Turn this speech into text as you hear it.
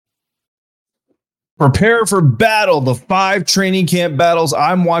Prepare for battle, the 5 training camp battles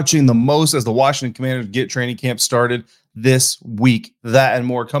I'm watching the most as the Washington Commanders get training camp started this week. That and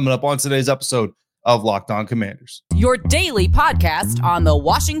more coming up on today's episode of Locked On Commanders. Your daily podcast on the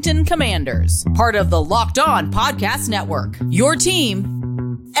Washington Commanders, part of the Locked On Podcast Network. Your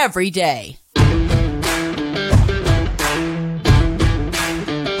team every day.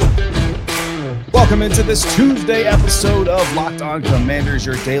 Welcome into this Tuesday episode of Locked On Commanders,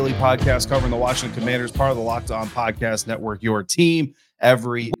 your daily podcast covering the Washington Commanders, part of the Locked On Podcast Network, your team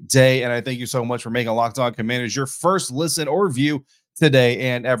every day. And I thank you so much for making Locked On Commanders your first listen or view today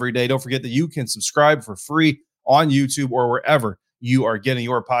and every day. Don't forget that you can subscribe for free on YouTube or wherever you are getting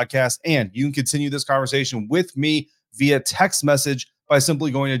your podcast. And you can continue this conversation with me via text message by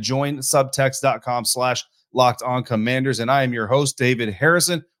simply going to joinsubtext.com/LockedOnCommanders. And I am your host, David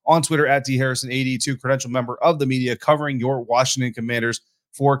Harrison, on Twitter at DHarrison82, credential member of the media covering your Washington Commanders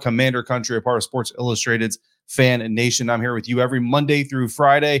for Commander Country, a part of Sports Illustrated's Fan Nation. I'm here with you every Monday through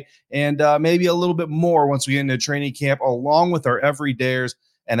Friday, and maybe a little bit more once we get into training camp, along with our everydayers.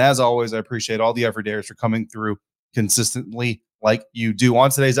 And as always, I appreciate all the everydayers for coming through consistently like you do. On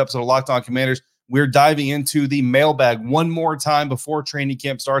today's episode of Locked On Commanders, we're diving into the mailbag one more time before training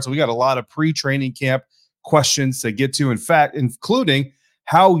camp starts. So we got a lot of pre-training camp questions to get to, in fact, including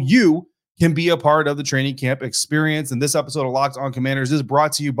how you can be a part of the training camp experience. And this episode of Locked On Commanders is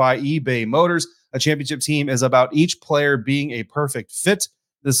brought to you by eBay Motors. A championship team is about each player being a perfect fit.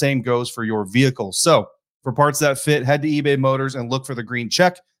 The same goes for your vehicle. So for parts that fit, head to eBay Motors and look for the green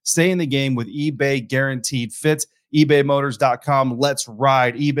check. Stay in the game with eBay Guaranteed Fit. ebaymotors.com. Let's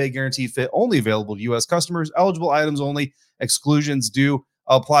ride. eBay Guaranteed Fit only available to U.S. customers. Eligible items only. Exclusions do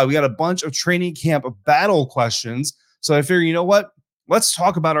apply. We got a bunch of training camp battle questions. So I figure, you know what? Let's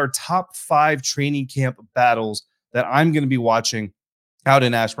talk about our top 5 training camp battles that I'm going to be watching out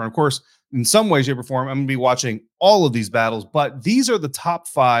in Ashburn. Of course, in some way, shape, or form, I'm going to be watching all of these battles, but these are the top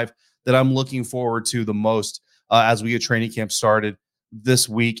 5 that I'm looking forward to the most as we get training camp started this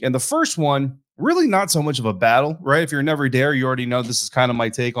week. And the first one, really not so much of a battle, right? If you're never there, you already know this is kind of my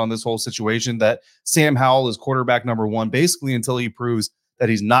take on this whole situation, that Sam Howell is quarterback number 1, basically until he proves that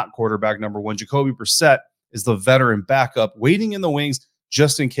he's not quarterback number 1. Jacoby Brissett is the veteran backup waiting in the wings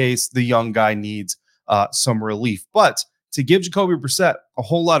just in case the young guy needs some relief. But to give Jacoby Brissett a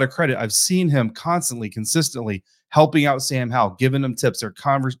whole lot of credit, I've seen him constantly, consistently helping out Sam Howell, giving him tips.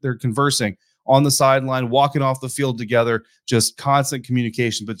 They're conversing on the sideline, walking off the field together, just constant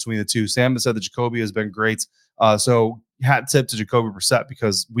communication between the two. Sam has said that Jacoby has been great. So hat tip to Jacoby Brissett,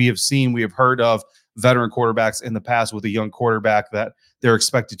 because we have heard of veteran quarterbacks in the past with a young quarterback that they're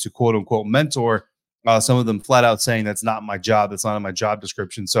expected to quote unquote mentor. Some of them flat out saying that's not my job. That's not in my job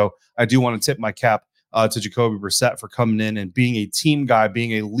description. So I do want to tip my cap to Jacoby Brissett for coming in and being a team guy,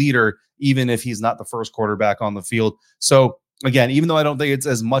 being a leader, even if he's not the first quarterback on the field. So again, even though I don't think it's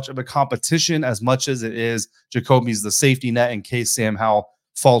as much of a competition as much as it is Jacoby's the safety net in case Sam Howell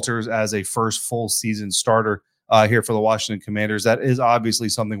falters as a first full season starter here for the Washington Commanders. That is obviously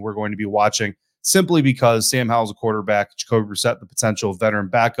something we're going to be watching, simply because Sam Howell's a quarterback, Jacoby Brissett, the potential veteran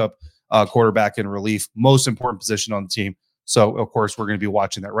backup quarterback in relief, most important position on the team. So, of course, we're going to be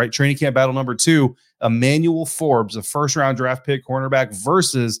watching that, right? Training camp battle number 2, Emmanuel Forbes, a first-round draft pick cornerback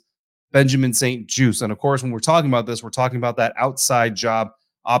versus Benjamin St-Juste. And, of course, when we're talking about this, we're talking about that outside job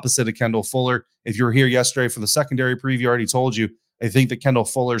opposite of Kendall Fuller. If you were here yesterday for the secondary preview, I already told you, I think that Kendall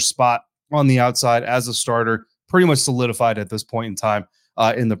Fuller's spot on the outside as a starter pretty much solidified at this point in time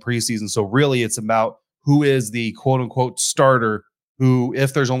in the preseason. So, really, it's about who is the quote-unquote starter, who,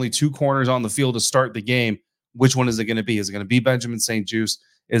 if there's only 2 corners on the field to start the game, which one is it going to be? Is it going to be Benjamin St-Juste?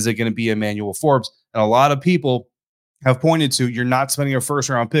 Is it going to be Emmanuel Forbes? And a lot of people have pointed to, you're not spending a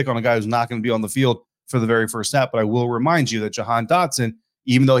first-round pick on a guy who's not going to be on the field for the very first snap. But I will remind you that Jahan Dotson,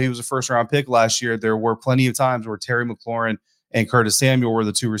 even though he was a first-round pick last year, there were plenty of times where Terry McLaurin and Curtis Samuel were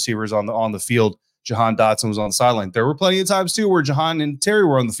the 2 receivers on the field. Jahan Dotson was on the sideline. There were plenty of times, too, where Jahan and Terry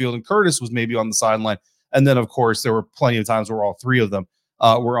were on the field and Curtis was maybe on the sideline. And then, of course, there were plenty of times where all 3 of them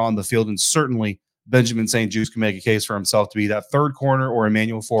were on the field. And certainly Benjamin St-Juste can make a case for himself to be that third corner, or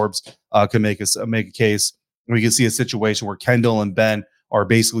Emmanuel Forbes can make a case. We can see a situation where Kendall and Ben are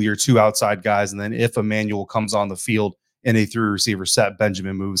basically your 2 outside guys. And then if Emmanuel comes on the field in a 3 receiver set,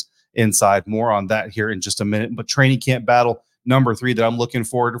 Benjamin moves inside. More on that here in just a minute. But training camp battle number 3 that I'm looking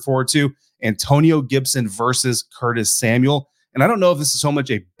forward to, Antonio Gibson versus Curtis Samuel. And I don't know if this is so much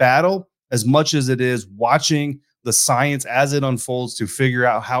a battle as much as it is watching the science as it unfolds to figure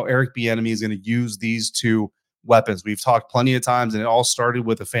out how Eric Bieniemy is going to use these 2 weapons. We've talked plenty of times, and it all started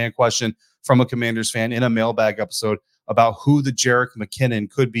with a fan question from a Commanders fan in a mailbag episode about who the Jerick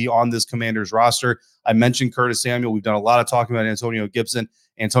McKinnon could be on this Commanders roster. I mentioned Curtis Samuel. We've done a lot of talking about Antonio Gibson.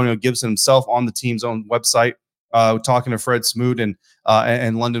 Antonio Gibson himself on the team's own website, talking to Fred Smoot and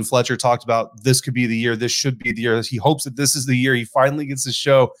London Fletcher, talked about this could be the year. This should be the year. He hopes that this is the year he finally gets to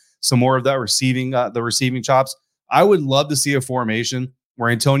show some more of that the receiving chops. I would love to see a formation where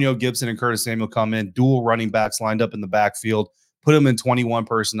Antonio Gibson and Curtis Samuel come in, dual running backs lined up in the backfield, put them in 21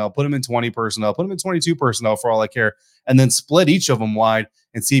 personnel, put them in 20 personnel, put them in 22 personnel for all I care, and then split each of them wide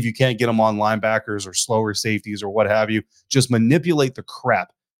and see if you can't get them on linebackers or slower safeties or what have you. Just manipulate the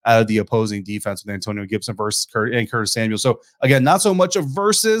crap out of the opposing defense with Antonio Gibson versus Curtis Samuel. So again, not so much of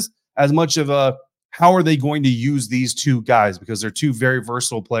versus as much of a how are they going to use these two guys, because they're two very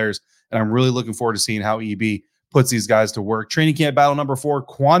versatile players, and I'm really looking forward to seeing how EB puts these guys to work. Training camp battle number 4,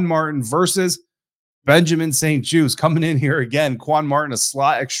 Quan Martin versus Benjamin St-Juste coming in here again. Quan Martin, a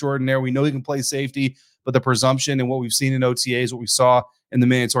slot extraordinaire. We know he can play safety, but the presumption and what we've seen in OTAs, what we saw in the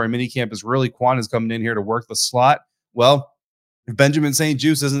mandatory minicamp is really Quan is coming in here to work the slot. Well, if Benjamin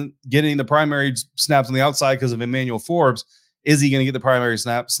St-Juste isn't getting the primary snaps on the outside because of Emmanuel Forbes, is he going to get the primary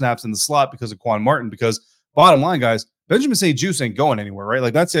snaps in the slot because of Quan Martin? Because bottom line, guys, Benjamin St-Juste ain't going anywhere, right?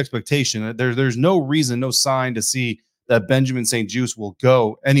 Like that's the expectation. There's no reason, no sign to see that Benjamin St-Juste will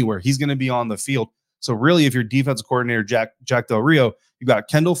go anywhere. He's going to be on the field. So really, if you're defensive coordinator Jack Del Rio, you've got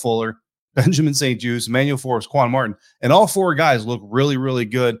Kendall Fuller, Benjamin St-Juste, Emmanuel Forbes, Quan Martin, and all 4 guys look really, really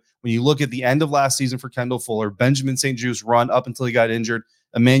good. When you look at the end of last season for Kendall Fuller, Benjamin St-Juste run up until he got injured,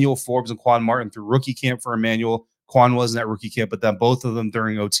 Emmanuel Forbes and Quan Martin through rookie camp for Emmanuel. Quan wasn't at rookie camp, but then both of them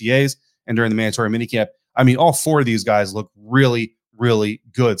during OTAs and during the mandatory minicamp. I mean, all 4 of these guys look really, really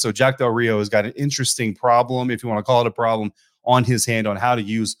good. So Jack Del Rio has got an interesting problem, if you want to call it a problem, on his hand on how to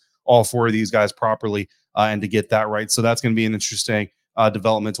use all 4 of these guys properly and to get that right. So that's going to be an interesting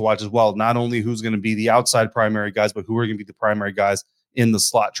development to watch as well. Not only who's going to be the outside primary guys, but who are going to be the primary guys in the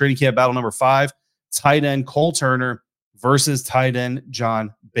slot. Training camp battle number 5, tight end Cole Turner versus tight end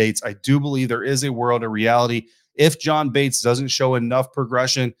John Bates. I do believe there is a world, a reality. If John Bates doesn't show enough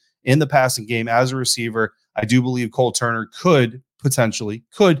progression in the passing game as a receiver, I do believe Cole Turner could potentially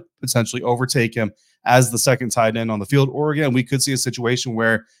overtake him as the second tight end on the field. Or again, we could see a situation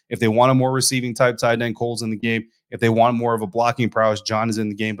where if they want a more receiving type tight end, Cole's in the game. If they want more of a blocking prowess, John is in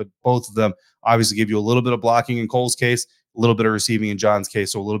the game. But both of them obviously give you a little bit of blocking in Cole's case, a little bit of receiving in John's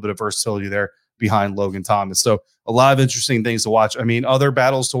case. So a little bit of versatility there behind Logan Thomas. So a lot of interesting things to watch. I mean, other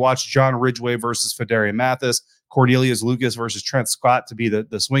battles to watch: John Ridgeway versus Fedarian Mathis, Cordelius Lucas versus Trent Scott to be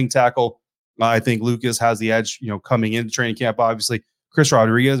the swing tackle. I think Lucas has the edge, coming into training camp, obviously. Chris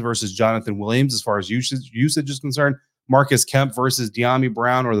Rodriguez versus Jonathan Williams as far as usage is concerned. Marcus Kemp versus De'Ami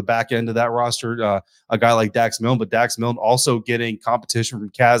Brown, or the back end of that roster, a guy like Dax Milne, but Dax Milne also getting competition from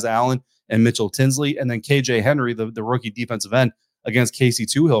Kaz Allen and Mitchell Tinsley, and then KJ Henry, the rookie defensive end, against Casey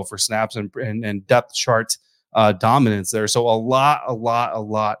Toohill for snaps and depth chart dominance there. So a lot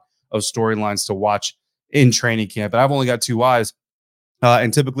of storylines to watch in training camp. And I've only got 2 eyes,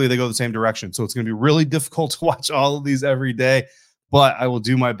 and typically they go the same direction. So it's going to be really difficult to watch all of these every day, but I will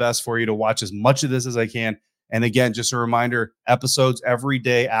do my best for you to watch as much of this as I can. And again, just a reminder, episodes every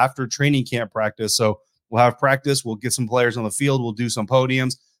day after training camp practice. So we'll have practice. We'll get some players on the field. We'll do some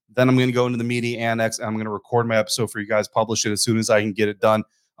podiums. Then I'm going to go into the media annex. And I'm going to record my episode for you guys, publish it as soon as I can get it done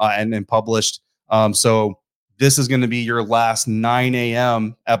and published. So this is going to be your last 9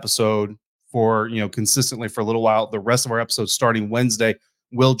 a.m. episode for, consistently for a little while. The rest of our episodes starting Wednesday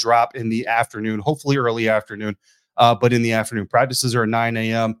will drop in the afternoon, hopefully early afternoon. But in the afternoon, practices are at 9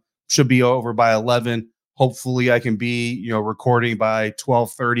 a.m. Should be over by 11. Hopefully I can be, recording by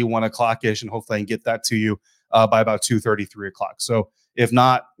 12:30, 1 o'clock-ish, and hopefully I can get that to you by about 2:30, 3 o'clock. So if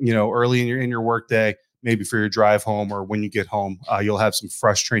not, early in your work day, maybe for your drive home or when you get home, you'll have some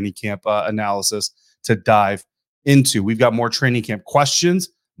fresh training camp analysis to dive into. We've got more training camp questions.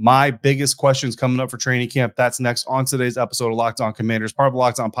 My biggest questions coming up for training camp. That's next on today's episode of Locked On Commanders, part of the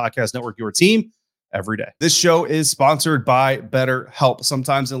Locked On Podcast Network, your team every day. This show is sponsored by BetterHelp.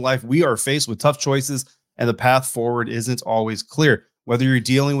 Sometimes in life, we are faced with tough choices and the path forward isn't always clear. Whether you're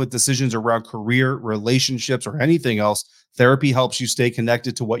dealing with decisions around career, relationships, or anything else, therapy helps you stay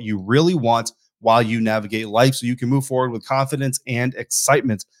connected to what you really want while you navigate life so you can move forward with confidence and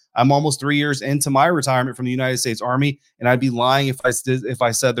excitement. I'm almost 3 years into my retirement from the United States Army, and I'd be lying if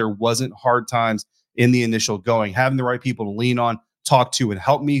I said there wasn't hard times in the initial going. Having the right people to lean on, talk to, and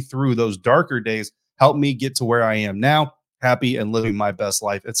help me through those darker days helped me get to where I am now, happy and living my best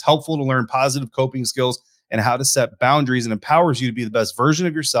life. It's helpful to learn positive coping skills and how to set boundaries, and empowers you to be the best version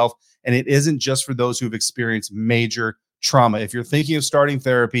of yourself. And it isn't just for those who've experienced major trauma. If you're thinking of starting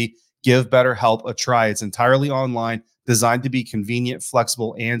therapy, give BetterHelp a try. It's entirely online. designed to be convenient,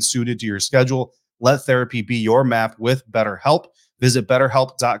 flexible, and suited to your schedule. Let therapy be your map with BetterHelp. Visit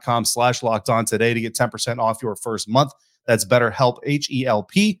betterhelp.com/lockedon today to get 10% off your first month. That's BetterHelp,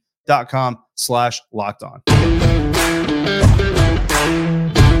 HELP.com/lockedon.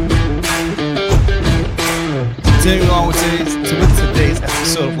 Continuing on with today's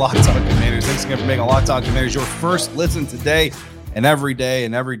episode of Locked On Commanders. Thanks again for making Locked On Commanders your first listen today and every day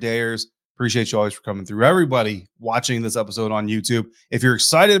and every dayers. Appreciate you always for coming through. Everybody watching this episode on YouTube, if you're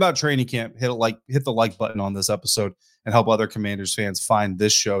excited about training camp, hit the like button on this episode and help other Commanders fans find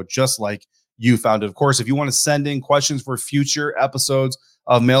this show just like you found it. Of course, if you want to send in questions for future episodes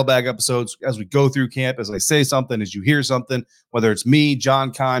of mailbag episodes as we go through camp, as I say something, as you hear something, whether it's me,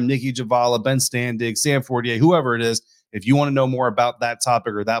 John Keim, Nikki Javala, Ben Standig, Sam Fortier, whoever it is, if you want to know more about that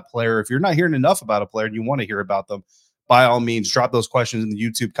topic or that player, if you're not hearing enough about a player and you want to hear about them, by all means, drop those questions in the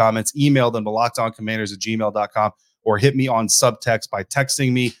YouTube comments, email them to lockedoncommanders@gmail.com, or hit me on subtext by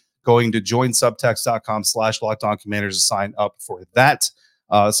texting me, going to joinsubtext.com/lockedoncommanders to sign up for that.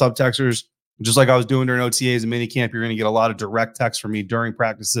 Subtexters, just like I was doing during OTAs and minicamp, you're going to get a lot of direct text from me during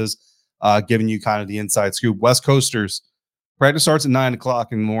practices, giving you kind of the inside scoop. West Coasters, practice starts at 9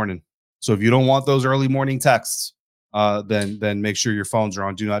 o'clock in the morning. So if you don't want those early morning texts, then make sure your phones are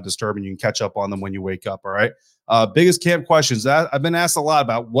on Do Not Disturb and you can catch up on them when you wake up, all right? Biggest camp questions. I've been asked a lot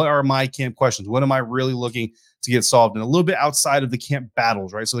about what are my camp questions? What am I really looking to get solved? And a little bit outside of the camp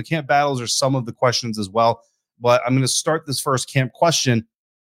battles, right? So the camp battles are some of the questions as well. But I'm going to start this first camp question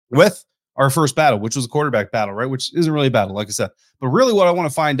with our first battle, which was a quarterback battle, right? Which isn't really a battle, like I said. But really what I want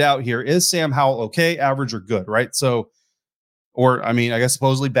to find out here is Sam Howell okay, average, or good, right? So, or I mean, I guess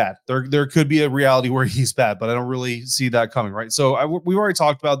supposedly bad. There could be a reality where he's bad, but I don't really see that coming, right? So we've already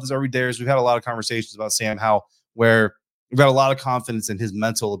talked about this every day. We've had a lot of conversations about Sam Howell, where we've got a lot of confidence in his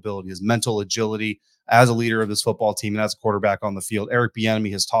mental ability, his mental agility as a leader of this football team and as a quarterback on the field. Eric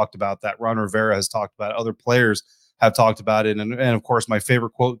Bieniemy has talked about that. Ron Rivera has talked about it. Other players have talked about it. And of course, my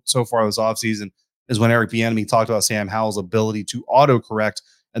favorite quote so far this offseason is when Eric Bieniemy talked about Sam Howell's ability to autocorrect.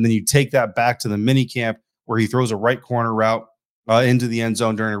 And then you take that back to the mini camp where he throws a right corner route into the end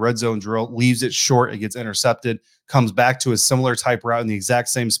zone during a red zone drill, leaves it short, it gets intercepted, comes back to a similar type route in the exact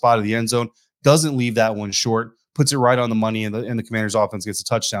same spot of the end zone, doesn't leave that one short, puts it right on the money, and the Commanders offense gets a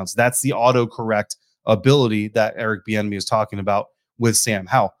touchdown. So that's the autocorrect ability that Eric Bieniemy is talking about with Sam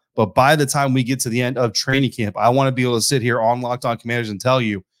Howell. But by the time we get to the end of training camp, I want to be able to sit here on Locked On Commanders and tell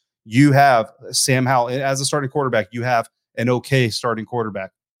you, you have Sam Howell as a starting quarterback. You have an okay starting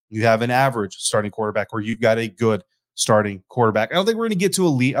quarterback. You have an average starting quarterback, or you've got a good starting quarterback. I don't think we're going to get to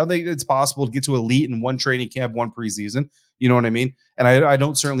elite. I don't think it's possible to get to elite in one training camp, one preseason. You know what I mean? And I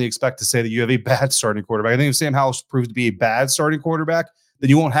don't certainly expect to say that you have a bad starting quarterback. I think if Sam Howell proves to be a bad starting quarterback, then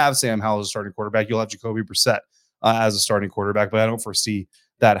you won't have Sam Howell as a starting quarterback. You'll have Jacoby Brissett as a starting quarterback, but I don't foresee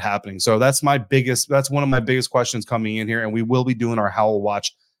that happening. So that's one of my biggest questions coming in here. And we will be doing our Howell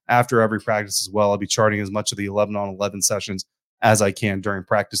watch after every practice as well. I'll be charting as much of the 11 on 11 sessions as I can during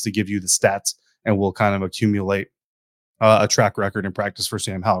practice to give you the stats, and we'll kind of accumulate a track record in practice for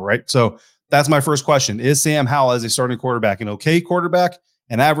Sam Howell, right? So that's my first question. Is Sam Howell as a starting quarterback an okay quarterback,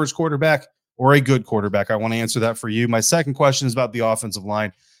 an average quarterback, or a good quarterback? I want to answer that for you. My second question is about the offensive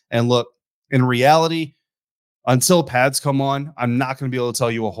line. And look, in reality, until pads come on, I'm not going to be able to tell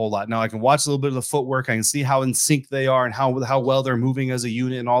you a whole lot. Now, I can watch a little bit of the footwork. I can see how in sync they are and how well they're moving as a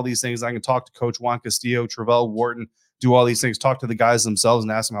unit and all these things. I can talk to Coach Juan Castillo, Travell Wharton, do all these things, talk to the guys themselves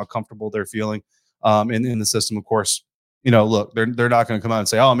and ask them how comfortable they're feeling in the system. Of course, look, they're not going to come out and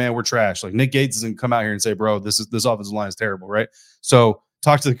say, "Oh man, we're trash." Like Nick Gates doesn't come out here and say, "Bro, this offensive line is terrible," right? So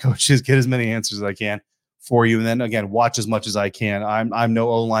talk to the coaches, get as many answers as I can for you, and then again, watch as much as I can. I'm no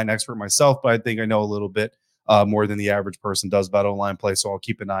O-line expert myself, but I think I know a little bit more than the average person does about O-line play. So I'll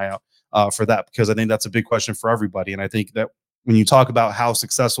keep an eye out for that, because I think that's a big question for everybody. And I think that when you talk about how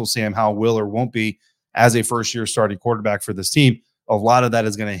successful Sam Howell will or won't be as a first-year starting quarterback for this team, a lot of that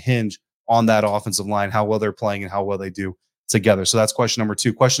is going to hinge on that offensive line, how well they're playing and how well they do together. So that's question number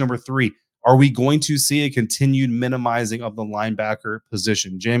 2. Question number 3, are we going to see a continued minimizing of the linebacker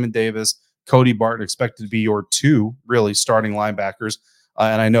position? Jamin Davis, Cody Barton expected to be your 2 really starting linebackers.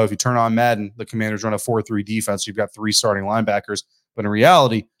 And I know if you turn on Madden, the Commanders run a 4-3 defense. You've got 3 starting linebackers. But in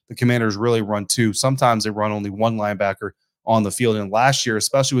reality, the Commanders really run 2. Sometimes they run only 1 linebacker on the field. And last year,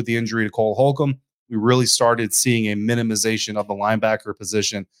 especially with the injury to Cole Holcomb, we really started seeing a minimization of the linebacker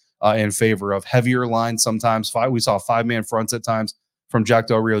position in favor of heavier lines. Sometimes we saw 5-man fronts at times from Jack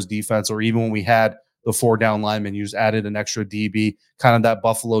Del Rio's defense, or even when we had the 4 down linemen, you just added an extra DB, kind of that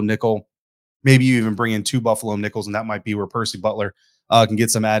Buffalo nickel. Maybe you even bring in 2 Buffalo nickels, and that might be where Percy Butler can get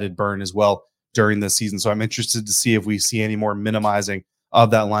some added burn as well during this season. So I'm interested to see if we see any more minimizing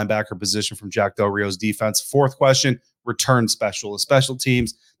of that linebacker position from Jack Del Rio's defense. Fourth question, return specialist. Special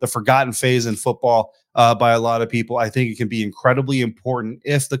teams, the forgotten phase in football by a lot of people. I think it can be incredibly important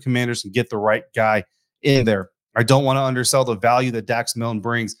if the Commanders can get the right guy in there. I don't want to undersell the value that Dax Milne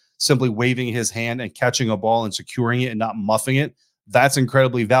brings, simply waving his hand and catching a ball and securing it and not muffing it. That's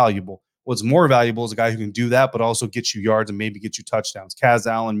incredibly valuable. What's more valuable is a guy who can do that, but also get you yards and maybe get you touchdowns. Kaz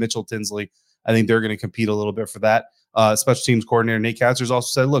Allen, Mitchell Tinsley, I think they're going to compete a little bit for that. Special teams coordinator Nate Katzer's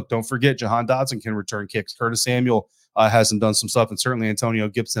also said, look, don't forget Jahan Dotson can return kicks. Curtis Samuel hasn't done some stuff, and certainly Antonio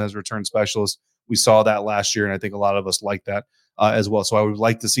Gibson has returned specialist. We saw that last year, and I think a lot of us like that as well. So I would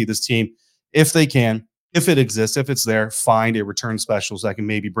like to see this team, if they can, if it exists, if it's there, find a return specialist that can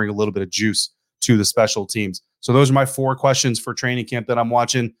maybe bring a little bit of juice to the special teams. So those are my 4 questions for training camp that I'm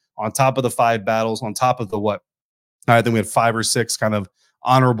watching, on top of the 5 battles, on top of the what? I think we had 5 or 6 kind of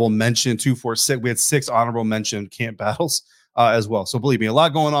honorable mention, 2, 4, 6. We had 6 honorable mention camp battles as well. So believe me, a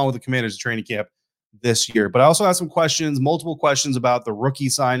lot going on with the Commanders training camp this year. But I also have some questions, multiple questions about the rookie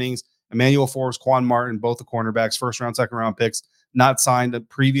signings. Emmanuel Forbes, Quan Martin, both the cornerbacks, first round, second round picks, not signed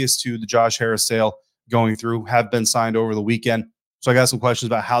previous to the Josh Harris sale going through, have been signed over the weekend. So I got some questions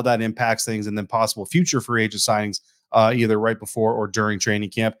about how that impacts things and then possible future free agent signings either right before or during training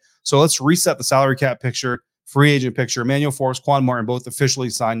camp. So let's reset the salary cap picture, free agent picture. Emmanuel Forbes, Quan Martin, both officially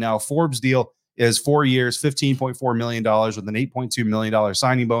signed now. Forbes' deal is 4 years, $15.4 million with an $8.2 million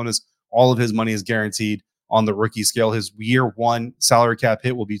signing bonus. All of his money is guaranteed on the rookie scale. His year 1 salary cap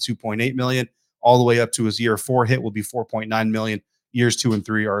hit will be $2.8 million. All the way up to his year 4 hit will be $4.9 million. Years 2 and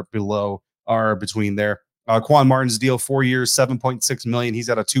 3 are between there. Quan Martin's deal, 4 years, $7.6 million. He's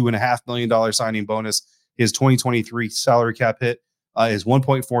at a $2.5 million signing bonus. His 2023 salary cap hit is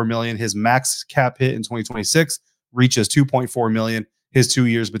 $1.4 million. His max cap hit in 2026 reaches $2.4 million. His 2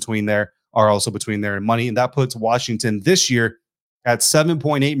 years between there are also between there in money. And that puts Washington this year at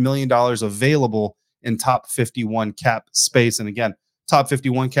 $7.8 million available in top 51 cap space. And again, top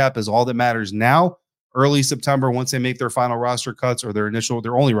 51 cap is all that matters now. Early September, once they make their final roster cuts or their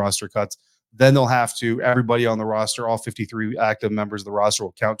only roster cuts, then they'll have to, everybody on the roster, all 53 active members of the roster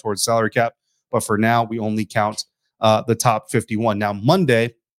will count towards salary cap. But for now, we only count the top 51. Now,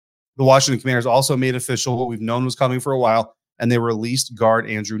 Monday, the Washington Commanders also made official what we've known was coming for a while, and they released guard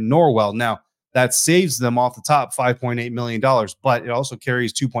Andrew Norwell. Now, that saves them off the top $5.8 million, but it also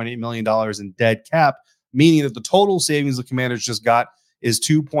carries $2.8 million in dead cap, meaning that the total savings the Commanders just got is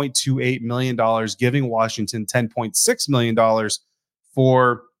 $2.28 million, giving Washington $10.6 million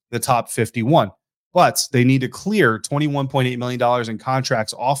for the top 51. But they need to clear $21.8 million in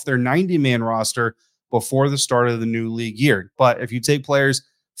contracts off their 90-man roster before the start of the new league year. But if you take players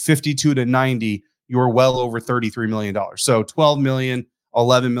 52 to 90, you're well over $33 million. So $12 million,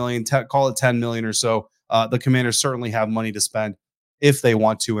 $11 million, call it $10 million or so. The Commanders certainly have money to spend if they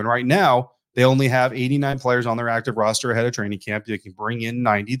want to. And right now, they only have 89 players on their active roster ahead of training camp. They can bring in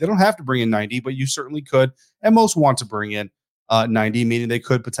 90. They don't have to bring in 90, but you certainly could. And most want to bring in 90, meaning they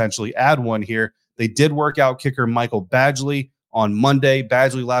could potentially add one here. They did work out kicker Michael Badgley on Monday.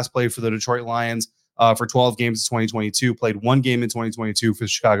 Badgley last played for the Detroit Lions for 12 games in 2022, played 1 game in 2022 for the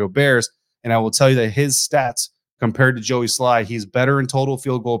Chicago Bears. And I will tell you that his stats compared to Joey Sly, he's better in total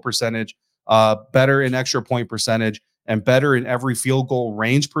field goal percentage, better in extra point percentage, and better in every field goal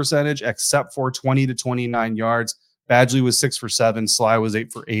range percentage except for 20 to 29 yards. Badgley was 6 for 7. Sly was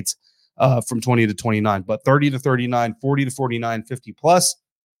 8 for 8 from 20 to 29. But 30 to 39, 40 to 49, 50 plus,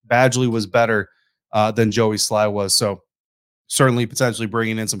 Badgley was better than Joey Sly was. So certainly potentially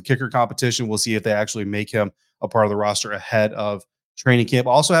bringing in some kicker competition. We'll see if they actually make him a part of the roster ahead of training camp.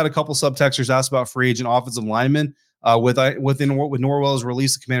 Also had a couple subtexters asked about free agent offensive linemen. With Norwell's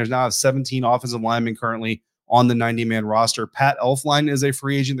release, the Commanders now have 17 offensive linemen currently on the 90-man roster. Pat Elflein is a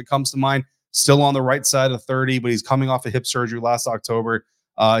free agent that comes to mind, still on the right side of 30, but he's coming off a hip surgery last October.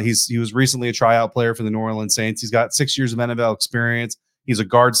 He was recently a tryout player for the New Orleans Saints. He's got 6 years of NFL experience. He's a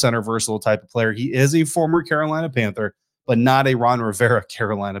guard center versatile type of player. He is a former Carolina Panther, but not a Ron Rivera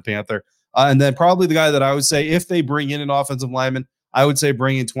Carolina Panther. And then probably the guy that I would say, if they bring in an offensive lineman, I would say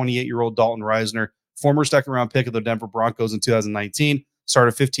bring in 28-year-old Dalton Reisner, former second-round pick of the Denver Broncos in 2019,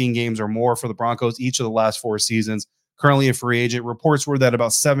 started 15 games or more for the Broncos each of the last 4 seasons. Currently a free agent. Reports were that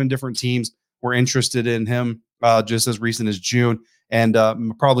about 7 different teams were interested in him just as recent as June. And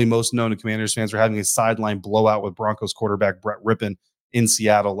probably most known to Commanders fans for having a sideline blowout with Broncos quarterback Brett Rippon in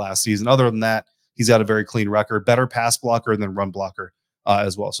Seattle last season. Other than that, he's got a very clean record, better pass blocker than run blocker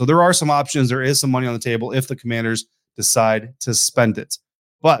as well. So there are some options. There is some money on the table if the Commanders decide to spend it.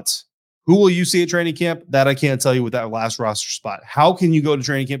 But who will you see at training camp? That I can't tell you with that last roster spot. How can you go to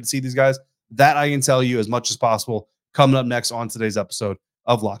training camp to see these guys? That I can tell you as much as possible coming up next on today's episode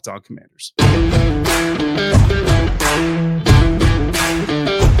of Locked On Commanders. So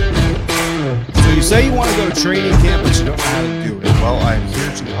you say you want to go to training camp, but you don't know how to do it. Well, I'm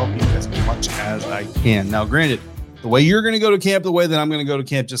here to help you as much as I can. Now, granted, the way you're going to go to camp, the way that I'm going to go to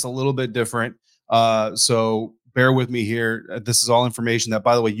camp, just a little bit different. So bear with me here. This is all information that,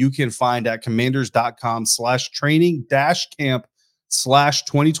 by the way, you can find at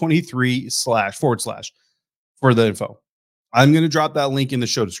commanders.com/training-camp/2023/ for the info. I'm going to drop that link in the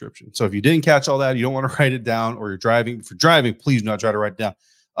show description. So if you didn't catch all that, you don't want to write it down, or you're driving. If you're driving, please do not try to write it down.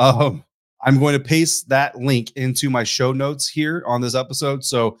 I'm going to paste that link into my show notes here on this episode.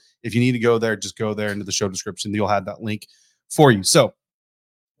 So if you need to go there, just go there into the show description. You'll have that link for you. So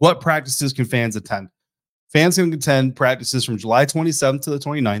what practices can fans attend? Fans can attend practices from July 27th to the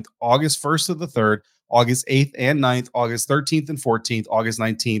 29th, August 1st to the 3rd, August 8th and 9th, August 13th and 14th, August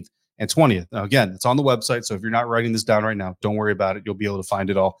 19th and 20th. Now, again, it's on the website. So if you're not writing this down right now, don't worry about it. You'll be able to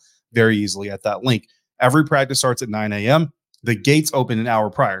find it all very easily at that link. Every practice starts at 9 a.m. The gates open an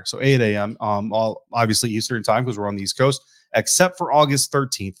hour prior, so 8 a.m. All obviously Eastern time because we're on the East Coast, except for August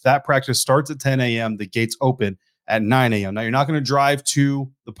 13th. That practice starts at 10 a.m. The gates open at 9 a.m. Now, you're not going to drive to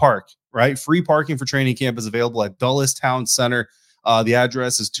the park, right? Free parking for training camp is available at Dulles Town Center. The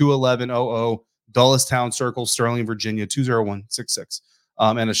address is 21100 Dulles Town Circle, Sterling, Virginia, 20166.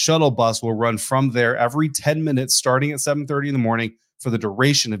 And a shuttle bus will run from there every 10 minutes starting at 7:30 in the morning for the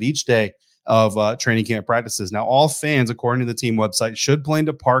duration of each day of training camp practices. Now, all fans, according to the team website, should plan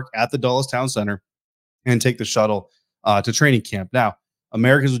to park at the Dulles Town Center and take the shuttle to training camp. Now,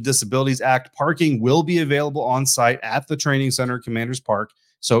 Americans with Disabilities Act parking will be available on site at the training center, Commanders Park,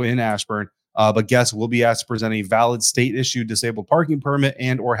 so in Ashburn. But guests will be asked to present a valid state-issued disabled parking permit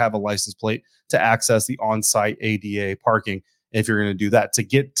and or have a license plate to access the on-site ADA parking if you're going to do that. To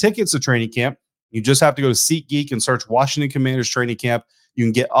get tickets to training camp, you just have to go to SeatGeek and search Washington Commanders Training Camp. You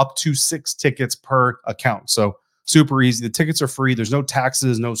can get up to 6 tickets per account. So super easy. The tickets are free. There's no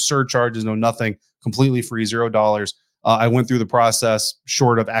taxes, no surcharges, no nothing. Completely free, $0. I went through the process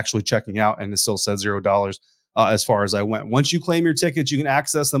short of actually checking out, and it still said $0 as far as I went. Once you claim your tickets, you can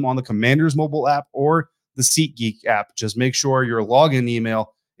access them on the Commanders mobile app or the SeatGeek app. Just make sure your login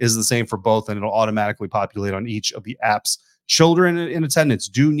email is the same for both, and it'll automatically populate on each of the apps. Children in attendance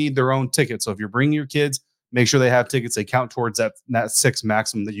do need their own tickets. So if you're bringing your kids, make sure they have tickets. They count towards that 6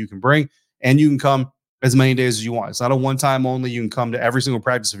 maximum that you can bring, and you can come as many days as you want. It's not a one-time only. You can come to every single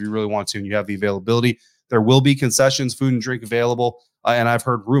practice if you really want to, and you have the availability. There will be concessions, food and drink available, and I've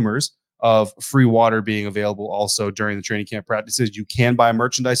heard rumors of free water being available also during the training camp practices. You can buy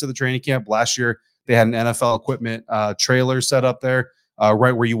merchandise at the training camp. Last year, they had an NFL equipment trailer set up there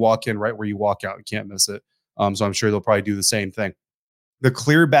right where you walk in, right where you walk out. You can't miss it. So I'm sure they'll probably do the same thing. The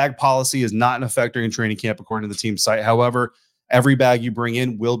clear bag policy is not in effect during training camp, according to the team site. However, every bag you bring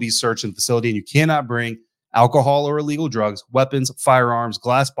in will be searched in the facility, and you cannot bring alcohol or illegal drugs, weapons, firearms,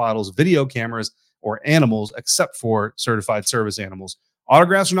 glass bottles, video cameras, or animals, except for certified service animals.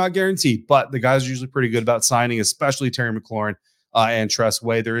 Autographs are not guaranteed, but the guys are usually pretty good about signing, especially Terry McLaurin and Tress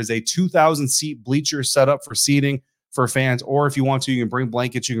Way. There is a 2,000-seat bleacher set up for seating for fans, or if you want to, you can bring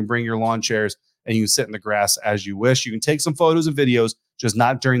blankets, you can bring your lawn chairs, and you can sit in the grass as you wish. You can take some photos and videos, just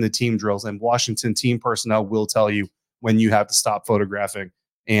not during the team drills. And Washington team personnel will tell you when you have to stop photographing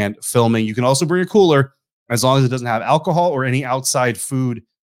and filming. You can also bring a cooler as long as it doesn't have alcohol or any outside food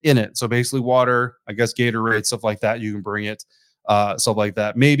in it. So basically water, I guess Gatorade, stuff like that. You can bring it, stuff like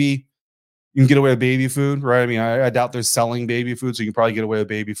that. Maybe you can get away with baby food, right? I mean, I doubt they're selling baby food, so you can probably get away with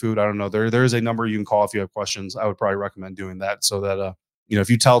baby food. I don't know. There is a number you can call if you have questions. I would probably recommend doing that so that if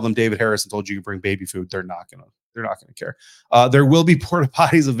you tell them David Harrison told you bring baby food, they're not gonna care. There will be porta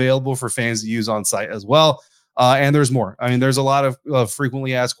potties available for fans to use on site as well. And there's more. I mean, there's a lot of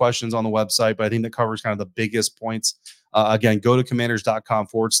frequently asked questions on the website, but I think that covers kind of the biggest points. Again, go to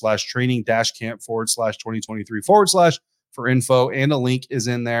commanders.com/training-camp/2023/ for info, and a link is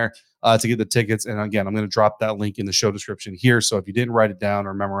in there to get the tickets. And again, I'm going to drop that link in the show description here. So if you didn't write it down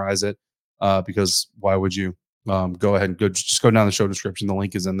or memorize it, because why would you? Go ahead and just go down the show description. The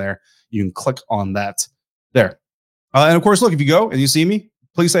link is in there. You can click on that there. And of course, look, if you go and you see me,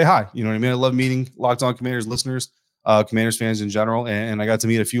 please say hi. You know what I mean? I love meeting Locked On Commanders listeners, Commanders fans in general. And I got to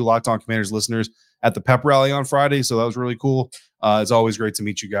meet a few Locked On Commanders listeners at the pep rally on Friday. So that was really cool. It's always great to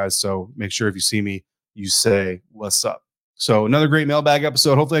meet you guys. So make sure if you see me, you say what's up. So another great mailbag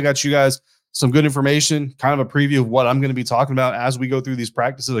episode. Hopefully I got you guys some good information, kind of a preview of what I'm going to be talking about as we go through these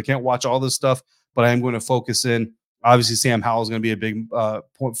practices. I can't watch all this stuff, but I am going to focus in. Obviously, Sam Howell is going to be a big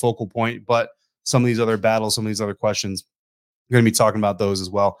focal point, but some of these other battles, some of these other questions, we're going to be talking about those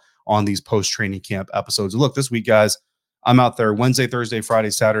as well on these post-training camp episodes. Look, this week, guys, I'm out there Wednesday, Thursday,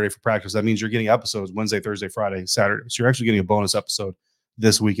 Friday, Saturday for practice. That means you're getting episodes Wednesday, Thursday, Friday, Saturday. So you're actually getting a bonus episode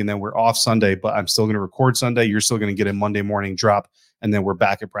this week. And then we're off Sunday, but I'm still going to record Sunday. You're still going to get a Monday morning drop. And then we're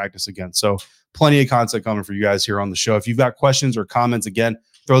back at practice again. So plenty of content coming for you guys here on the show. If you've got questions or comments, again,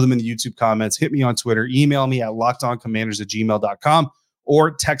 throw them in the YouTube comments. Hit me on Twitter. Email me at lockedoncommanders@gmail.com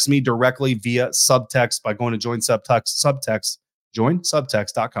or text me directly via subtext by going to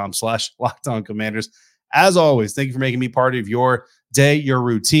joinsubtext.com/lockedoncommanders. As always, thank you for making me part of your day, your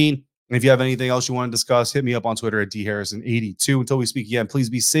routine. And if you have anything else you want to discuss, hit me up on Twitter at dharrison82. Until we speak again, please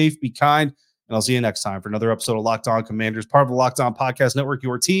be safe, be kind, and I'll see you next time for another episode of Locked On Commanders, part of the Locked On Podcast Network,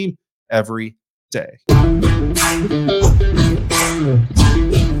 your team every day.